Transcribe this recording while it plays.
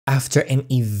After an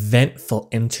eventful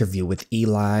interview with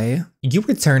Eli, you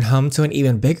return home to an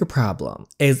even bigger problem.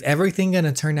 Is everything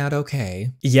gonna turn out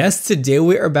okay? Yes, today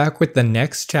we are back with the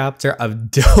next chapter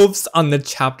of DILFS on the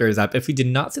Chapters app. If you did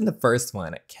not see the first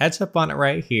one, catch up on it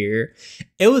right here.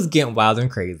 It was getting wild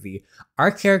and crazy. Our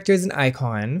character is an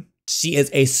icon. She is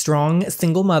a strong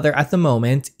single mother at the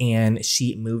moment, and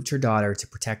she moved her daughter to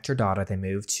protect her daughter. They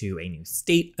moved to a new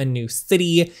state, a new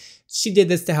city. She did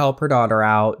this to help her daughter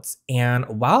out. And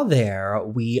while there,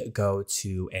 we go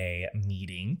to a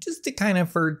meeting just to kind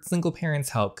of for single parents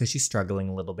help because she's struggling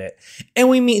a little bit. And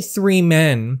we meet three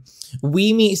men.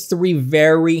 We meet three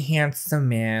very handsome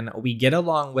men. We get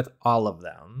along with all of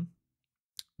them.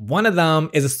 One of them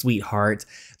is a sweetheart.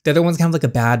 The other one's kind of like a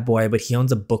bad boy, but he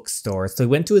owns a bookstore. So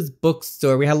we went to his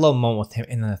bookstore. We had a little moment with him.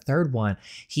 And then the third one,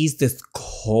 he's this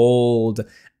cold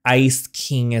ice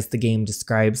king, as the game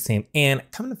describes him. And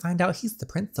come to find out, he's the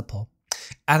principal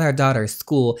at our daughter's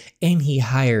school, and he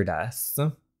hired us.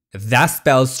 That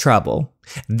spells trouble.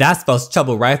 That spells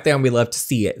trouble right there, and we love to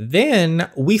see it. Then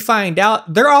we find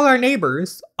out they're all our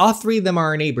neighbors. All three of them are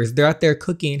our neighbors. They're out there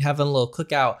cooking, having a little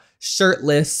cookout,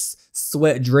 shirtless,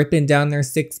 sweat dripping down their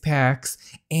six packs,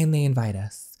 and they invite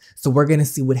us. So we're gonna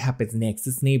see what happens next.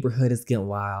 This neighborhood is getting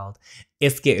wild.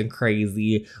 It's getting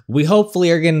crazy. We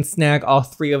hopefully are gonna snag all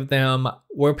three of them.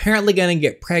 We're apparently gonna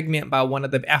get pregnant by one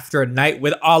of them after a night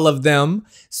with all of them.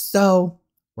 So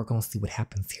we're gonna see what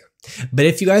happens here. But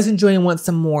if you guys enjoy and want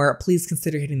some more, please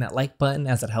consider hitting that like button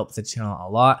as it helps the channel a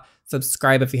lot.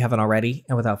 Subscribe if you haven't already.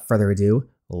 And without further ado,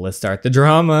 let's start the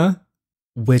drama.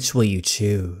 Which will you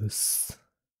choose?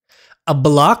 A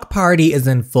block party is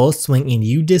in full swing, and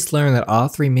you just learned that all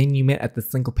three men you met at the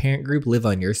single parent group live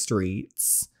on your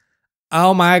streets.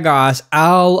 Oh my gosh.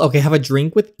 Okay, have a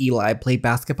drink with Eli, play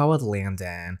basketball with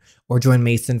Landon, or join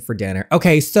Mason for dinner.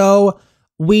 Okay, so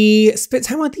we spent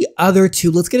time with the other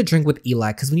two. Let's get a drink with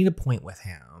Eli because we need a point with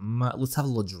him. Let's have a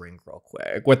little drink real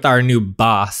quick with our new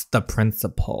boss, the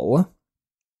principal.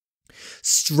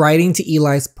 Striding to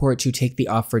Eli's porch, you take the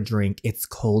offered drink. It's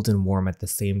cold and warm at the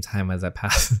same time as it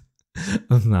passes.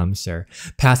 I'm sure.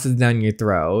 Passes down your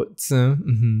throat.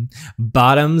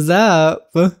 Bottoms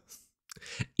up.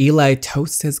 Eli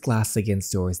toasts his glass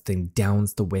against yours, then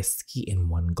downs the whiskey in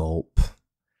one gulp.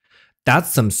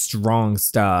 That's some strong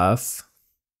stuff.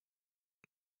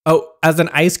 Oh, as an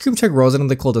ice cream truck rolls into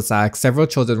the cul-de-sac, several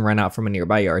children run out from a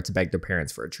nearby yard to beg their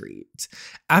parents for a treat.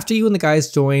 After you and the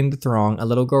guys join the throng, a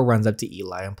little girl runs up to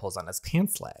Eli and pulls on his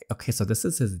pants leg. Okay, so this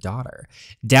is his daughter.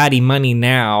 Daddy, money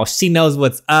now. She knows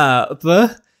what's up.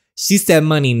 She said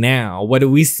money now. What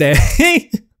do we say?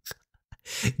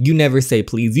 You never say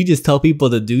please. You just tell people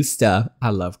to do stuff.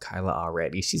 I love Kyla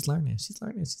already. She's learning. She's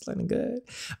learning good.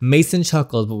 Mason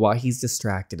chuckles, but while he's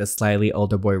distracted, a slightly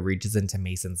older boy reaches into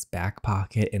Mason's back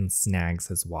pocket and snags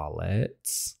his wallet.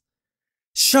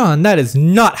 Sean, that is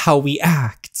not how we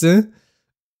act.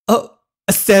 Oh,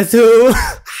 says who?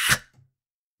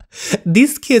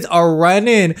 These kids are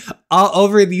running all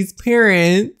over these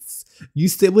parents. You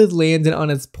sit with Landon on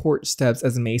his porch steps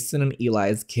as Mason and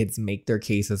Eli's kids make their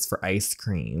cases for ice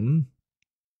cream.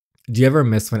 Do you ever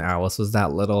miss when Alice was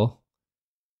that little?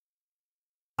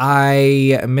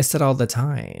 I miss it all the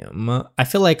time. I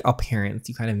feel like all parents,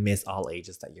 you kind of miss all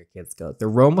ages that your kids go through.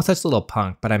 Rome was such a little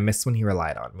punk, but I miss when he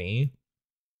relied on me.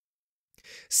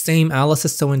 Same, Alice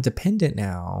is so independent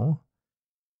now.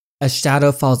 A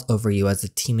shadow falls over you as a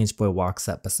teenage boy walks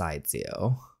up beside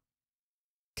you.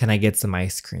 Can I get some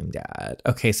ice cream, Dad?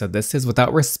 Okay, so this is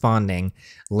without responding.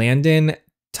 Landon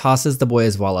tosses the boy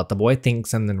his wallet. The boy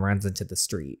thanks him, then runs into the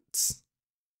streets.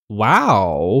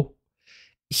 Wow.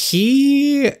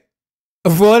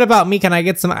 What about me? Can I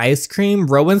get some ice cream?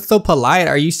 Rowan's so polite.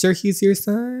 Are you sure he's your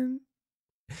son?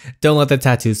 Don't let the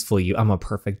tattoos fool you. I'm a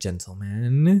perfect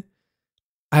gentleman.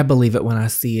 I believe it when I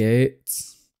see it.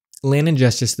 Landon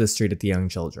gestures to the street at the young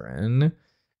children.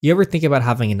 You ever think about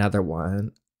having another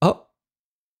one? Oh.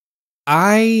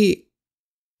 I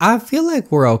feel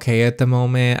like we're okay at the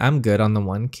moment. I'm good on the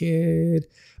one kid,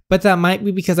 but that might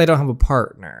be because I don't have a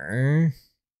partner.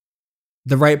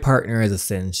 The right partner is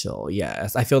essential.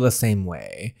 Yes, I feel the same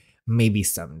way. Maybe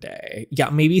someday.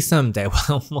 Yeah, maybe someday.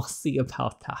 Well, we'll see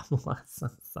about that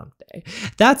someday.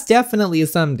 That's definitely a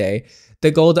someday.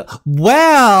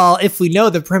 Well, if we know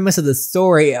the premise of the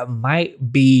story, it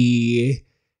might be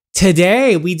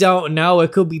today. We don't know.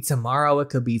 It could be tomorrow. It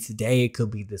could be today. It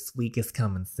could be this week. It's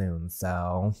coming soon.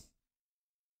 So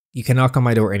you can knock on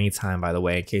my door anytime, by the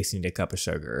way, in case you need a cup of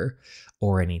sugar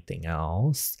or anything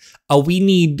else. Oh,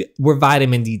 we're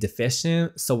vitamin D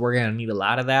deficient. So we're going to need a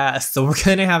lot of that. So we're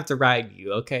going to have to ride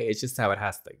you. Okay. It's just how it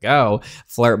has to go.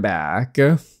 Flirt back.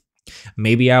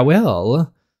 Maybe I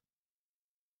will.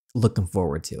 Looking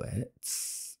forward to it.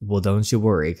 Well, don't you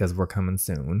worry, because we're coming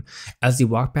soon. As you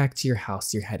walk back to your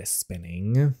house, your head is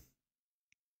spinning.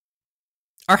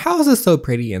 Our house is so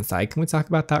pretty inside. Can we talk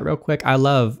about that real quick? I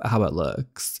love how it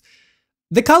looks.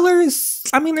 The colors,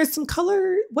 I mean, there's some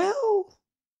color, well...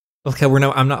 Okay,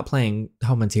 I'm not playing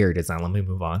home interior design. Let me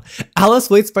move on.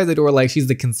 Alice waits by the door like she's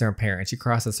the concerned parent. She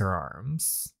crosses her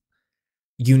arms.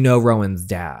 You know Rowan's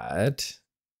dad.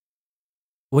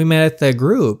 We met at the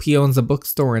group. He owns a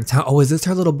bookstore in town. Oh, is this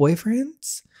her little boyfriend?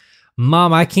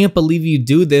 Mom, I can't believe you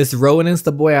do this. Rowan is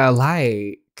the boy I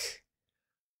like.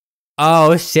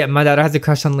 Oh, shit. My daughter has a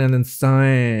crush on Landon's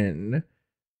son.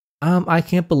 I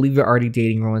can't believe you're already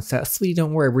dating Rowan's dad. Sweetie,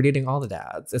 don't worry. We're dating all the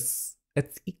dads.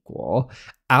 It's equal.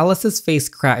 Alice's face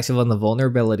cracks on the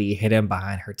vulnerability hidden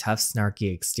behind her tough,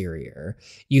 snarky exterior.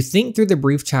 You think through the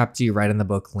brief chapter you read in the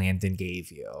book Landon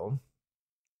gave you.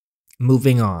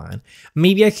 Moving on.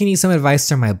 Maybe I can use some advice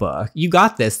from my book. You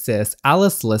got this, sis.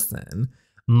 Alice, listen.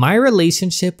 My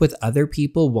relationship with other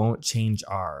people won't change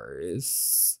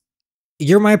ours.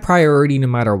 You're my priority no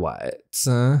matter what.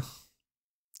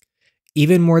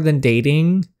 Even more than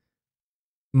dating,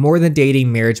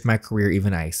 marriage, my career,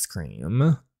 even ice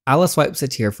cream. Alice wipes a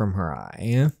tear from her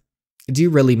eye. Do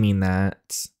you really mean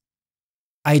that?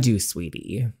 I do,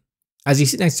 sweetie. As you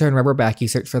sit next to her and rub her back, you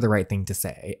search for the right thing to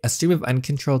say. A stream of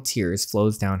uncontrolled tears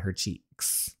flows down her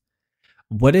cheeks.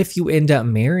 What if you end up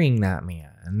marrying that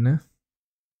man?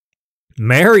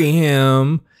 Marry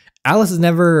him? Alice has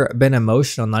never been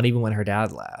emotional, not even when her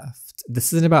dad left.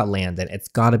 This isn't about Landon. It's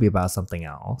gotta be about something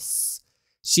else.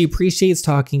 She appreciates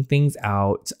talking things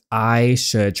out. I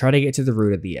should try to get to the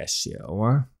root of the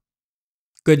issue.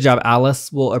 Good job,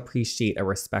 Alice. Will appreciate a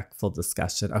respectful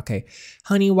discussion. Okay,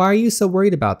 honey, why are you so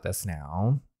worried about this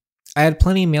now? I had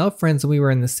plenty of male friends when we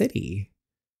were in the city.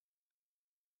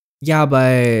 Yeah,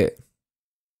 but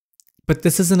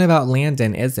this isn't about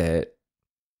Landon, is it?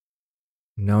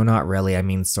 No, not really. I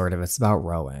mean, sort of. It's about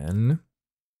Rowan.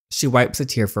 She wipes a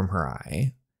tear from her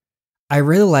eye. I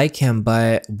really like him,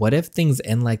 but what if things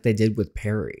end like they did with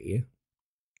Perry?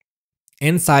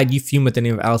 Inside, you fume with the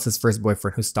name of Alice's first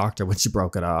boyfriend who stalked her when she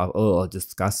broke it off. Oh,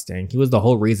 disgusting. He was the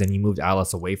whole reason you moved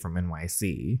Alice away from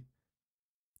NYC.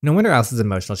 No wonder Alice is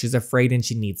emotional. She's afraid and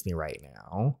she needs me right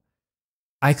now.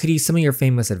 I could use some of your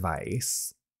famous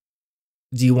advice.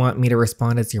 Do you want me to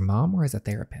respond as your mom or as a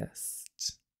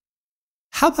therapist?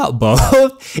 How about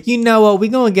both? You know what?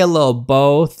 We're going to get a little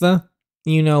both.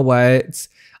 You know what?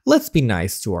 Let's be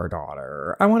nice to our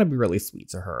daughter. I want to be really sweet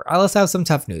to her. Let's have some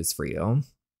tough news for you.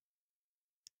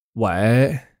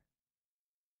 What?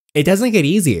 It doesn't get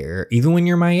easier, even when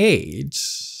you're my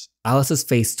age. Alice's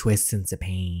face twists into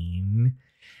pain.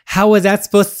 How is that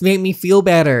supposed to make me feel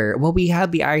better? Well, we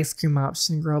had the ice cream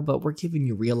option, girl, but we're giving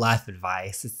you real life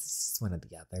advice. It's just one or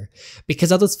the other.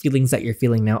 Because all those feelings that you're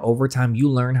feeling now, over time, you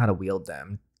learn how to wield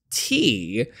them.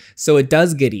 So it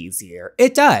does get easier.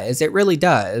 It does. It really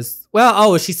does. Well,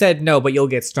 oh, she said no, but you'll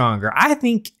get stronger. I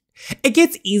think it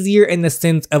gets easier in the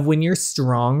sense of when you're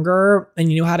stronger and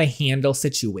you know how to handle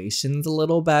situations a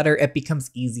little better, it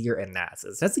becomes easier in that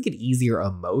sense. It doesn't get easier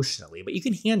emotionally, but you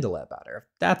can handle it better.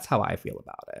 That's how I feel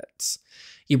about it.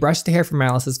 You brush the hair from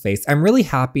Alice's face. I'm really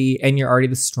happy, and you're already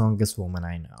the strongest woman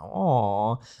I know.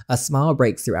 Aw. A smile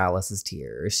breaks through Alice's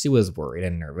tears. She was worried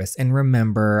and nervous. And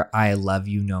remember, I love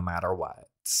you no matter what.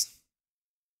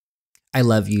 I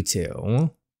love you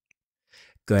too.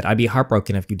 Good. I'd be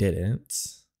heartbroken if you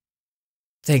didn't.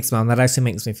 Thanks, Mom. That actually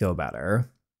makes me feel better.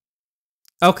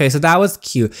 Okay, so that was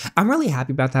cute. I'm really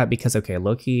happy about that because, okay,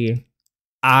 low-key,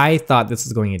 I thought this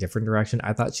was going a different direction.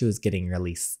 I thought she was getting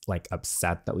really, like,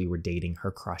 upset that we were dating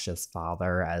her crush's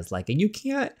father as, like, you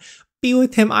can't be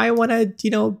with him. I want to,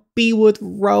 you know, be with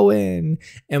Rowan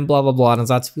and blah, blah, blah. And I was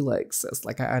about to be like, sis,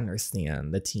 like, I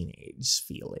understand the teenage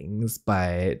feelings,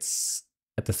 but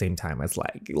at the same time, it's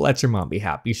like, let your mom be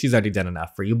happy. She's already done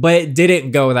enough for you. But it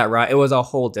didn't go that route. It was a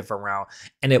whole different route.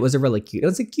 And it was it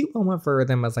was a cute moment for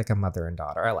them as like a mother and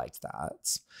daughter. I liked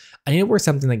that. I need to wear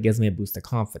something that gives me a boost of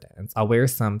confidence. I'll wear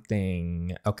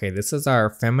something. Okay, this is our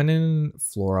feminine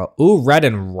floral. Ooh, red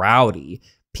and rowdy.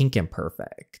 Pink and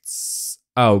perfect.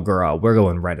 Oh, girl, we're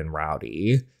going red and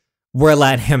rowdy. We're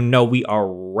letting him know we are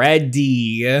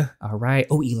ready. All right.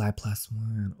 Oh, Eli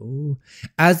 +1. Oh.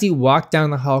 As you walk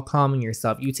down the hall calming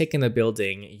yourself, you take in the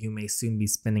building you may soon be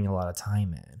spending a lot of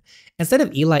time in. Instead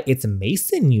of Eli, it's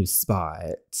Mason you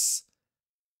spot.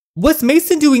 What's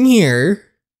Mason doing here?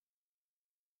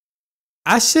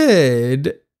 I shoot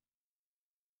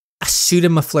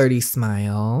him a flirty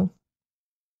smile.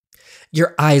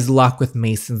 Your eyes lock with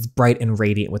Mason's, bright and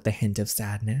radiant with a hint of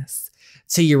sadness.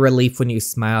 To your relief, when you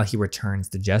smile, he returns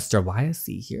the gesture. Why is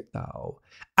he here, though?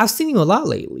 I've seen you a lot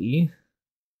lately.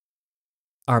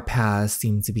 Our paths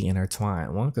seem to be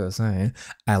intertwined. What can I say?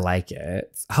 I like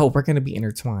it. Oh, we're going to be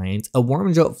intertwined. A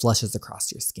warm jolt flushes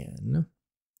across your skin.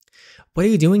 What are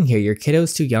you doing here? Your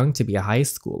kiddo's too young to be a high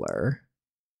schooler.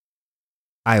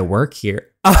 I work here.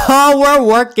 Oh, we're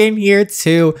working here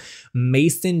too.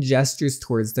 Mason gestures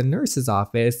towards the nurse's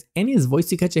office. In his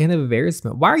voice, you catch a hint of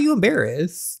embarrassment. Why are you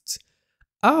embarrassed?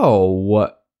 Oh,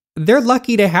 they're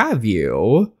lucky to have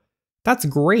you. That's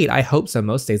great. I hope so.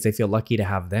 Most days they feel lucky to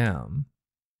have them.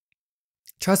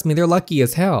 Trust me, they're lucky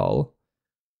as hell.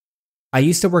 I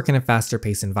used to work in a faster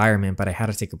paced environment, but I had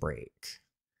to take a break.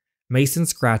 Mason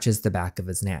scratches the back of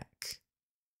his neck.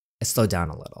 I slowed down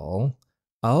a little.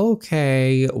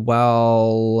 Okay,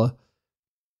 well,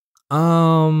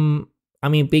 I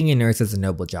mean, being a nurse is a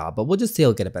noble job, but we'll just say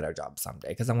I'll get a better job someday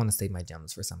because I want to save my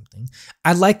gems for something.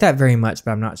 I like that very much,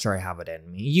 but I'm not sure I have it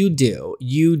in me. You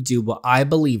do. Well, I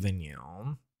believe in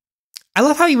you. I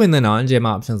love how even the non-gym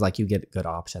options, like you get good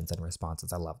options and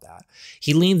responses. I love that.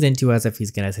 He leans into as if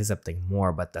he's going to say something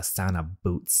more, but the sound of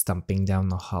boots stumping down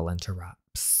the hall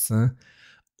interrupts.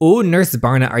 Oh, Nurse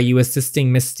Barnett, are you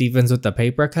assisting Miss Stevens with the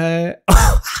paper cut?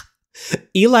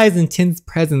 Eli's intense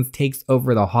presence takes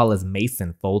over the hall as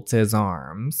Mason folds his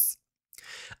arms.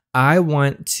 I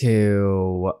want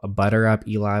to butter up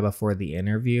Eli before the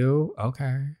interview.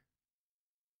 Okay.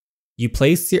 You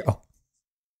place your... Oh.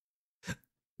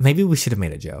 Maybe we should have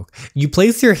made a joke. You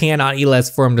place your hand on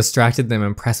Eli's forearm, distracted them,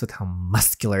 impressed with how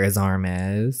muscular his arm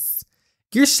is.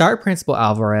 You're sharp, Principal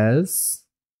Alvarez.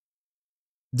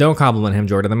 Don't compliment him,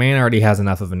 Jordan. The man already has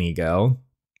enough of an ego.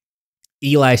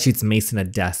 Eli shoots Mason a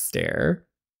death stare.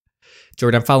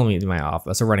 Jordan, follow me to my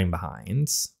office. We're running behind.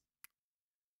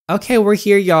 Okay, we're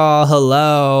here, y'all.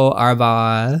 Hello, our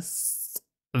boss.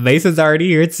 Mason's already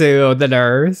here too, the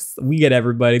nurse. We get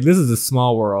everybody. This is a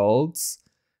small world.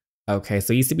 Okay,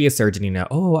 so he used to be a surgeon, you know.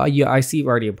 Oh, yeah, I see you've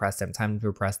already impressed him. Time to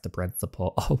impress the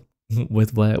principal. Oh,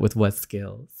 with what? With what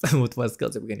skills? With what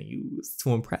skills are we going to use to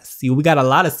impress you? We got a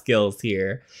lot of skills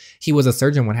here. He was a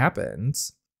surgeon. What happened?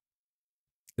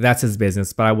 That's his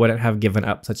business, but I wouldn't have given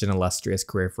up such an illustrious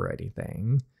career for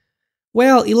anything.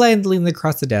 Well, Eli leans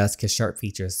across the desk, his sharp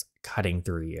features cutting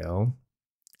through you.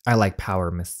 I like power,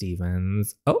 Miss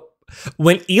Stevens. Oh,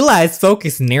 when Eli's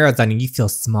focus narrows on you, you feel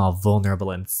small,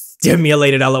 vulnerable, and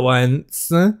stimulated all at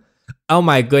once. Oh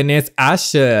my goodness, I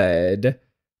should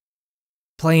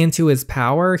play into his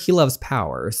power. He loves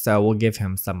power, so we'll give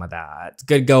him some of that.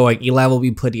 Good going. Eli will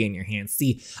be putty in your hands.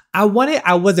 See, I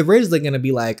was originally going to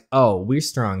be like, oh, we're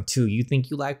strong too. You think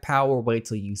you like power? Wait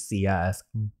till you see us.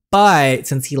 But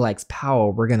since he likes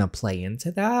power, we're going to play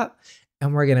into that.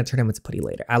 And we're going to turn him into putty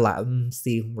later. I like,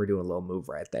 see, we're doing a little move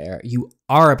right there. You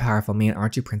are a powerful man,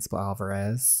 aren't you, Principal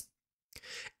Alvarez?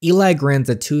 Eli grins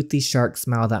a toothy shark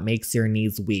smile that makes your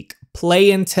knees weak.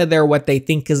 Play into what they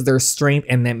think is their strength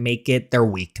and then make it their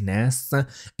weakness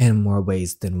in more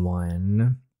ways than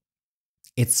one.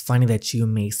 It's funny that you,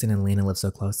 Mason, and Lana live so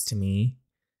close to me.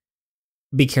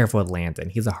 Be careful with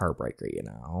Landon. He's a heartbreaker, you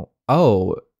know.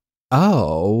 Oh.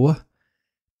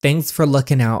 Thanks for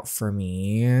looking out for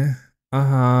me.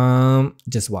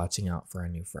 Just watching out for a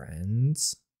new friend.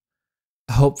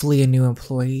 Hopefully a new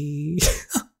employee.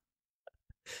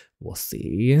 We'll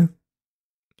see.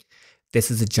 This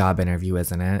is a job interview,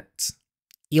 isn't it?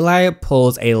 Eli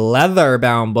pulls a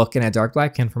leather-bound book and a dark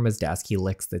black pen from his desk. He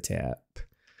licks the tip.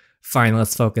 Fine,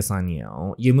 let's focus on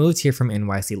you. You moved here from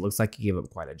NYC. Looks like you gave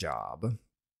up quite a job.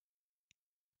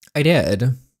 I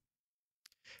did.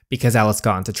 Because Alice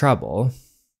got into trouble.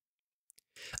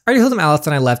 I already told him Alice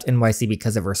and I left NYC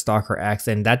because of her stalker ex,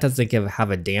 and that doesn't have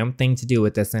a damn thing to do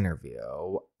with this interview.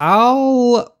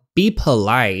 I'll be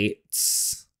polite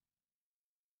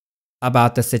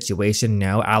about the situation.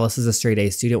 No, Alice is a straight-A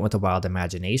student with a wild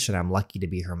imagination. I'm lucky to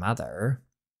be her mother.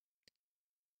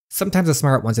 Sometimes the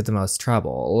smart ones are the most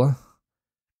trouble.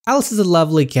 Alice is a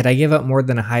lovely kid. I give up more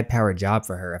than a high-powered job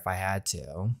for her if I had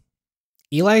to.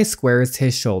 Eli squares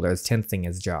his shoulders, tensing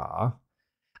his jaw.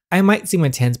 I might seem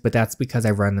intense, but that's because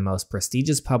I run the most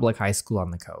prestigious public high school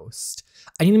on the coast.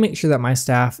 I need to make sure that my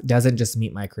staff doesn't just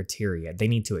meet my criteria. They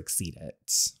need to exceed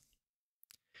it.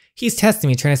 He's testing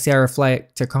me, trying to see how I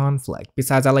reflect to conflict.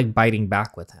 Besides, I like biting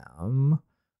back with him.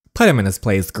 Put him in his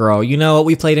place, girl. You know what?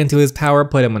 We played into his power.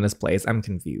 Put him in his place. I'm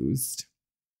confused.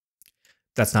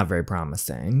 That's not very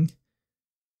promising.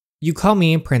 You call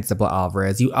me Principal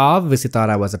Alvarez. You obviously thought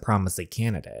I was a promising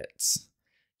candidate.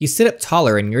 You sit up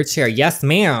taller in your chair. Yes,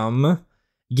 ma'am.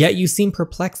 Yet you seem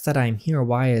perplexed that I'm here.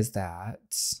 Why is that?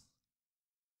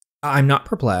 I'm not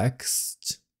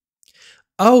perplexed.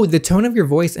 Oh, the tone of your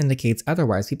voice indicates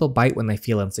otherwise. People bite when they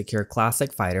feel insecure.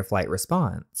 Classic fight or flight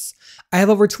response. I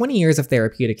have over 20 years of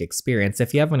therapeutic experience.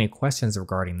 If you have any questions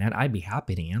regarding that, I'd be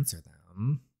happy to answer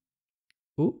them.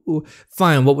 Ooh,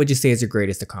 fine. What would you say is your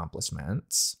greatest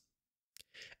accomplishment?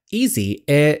 Easy.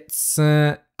 It's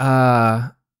the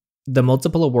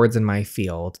multiple awards in my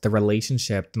field, the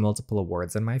relationship, the multiple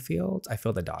awards in my field. I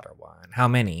feel the daughter one. How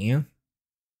many?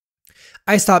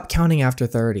 I stopped counting after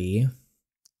 30.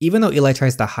 Even though Eli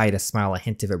tries to hide a smile, a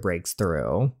hint of it breaks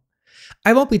through.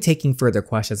 I won't be taking further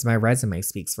questions. My resume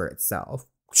speaks for itself.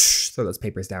 Throw those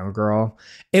papers down, girl.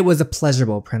 It was a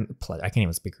pleasurable I can't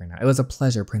even speak right now. It was a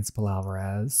pleasure, Principal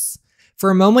Alvarez. For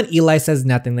a moment, Eli says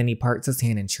nothing, then he parts his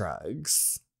hand and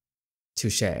shrugs.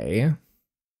 Touché.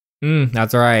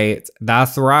 That's right.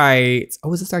 That's right.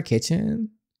 Oh, is this our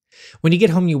kitchen? When you get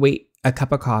home, you wait a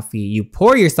cup of coffee. You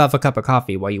pour yourself a cup of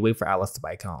coffee while you wait for Alice to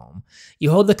bike home.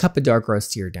 You hold the cup of dark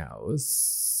roast to your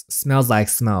nose. Smells like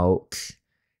smoke.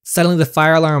 Suddenly the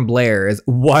fire alarm blares.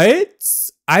 What?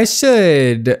 I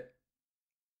should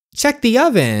check the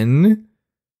oven.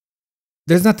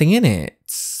 There's nothing in it.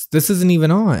 This isn't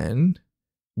even on.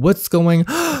 What's going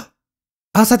on?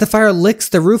 Outside, the fire licks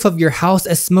the roof of your house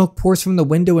as smoke pours from the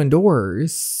window and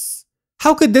doors.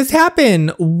 How could this happen?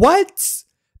 What?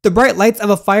 The bright lights of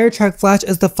a fire truck flash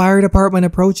as the fire department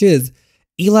approaches.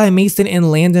 Eli, Mason,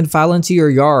 and Landon file into your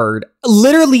yard.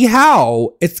 Literally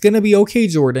how? It's gonna be okay,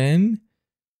 Jordan.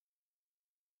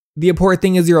 The important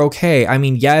thing is you're okay. I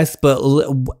mean, yes, but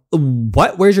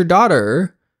what? Where's your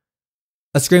daughter?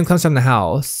 A scream comes from the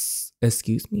house.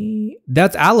 Excuse me?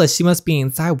 That's Alice. She must be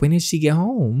inside. When did she get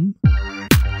home?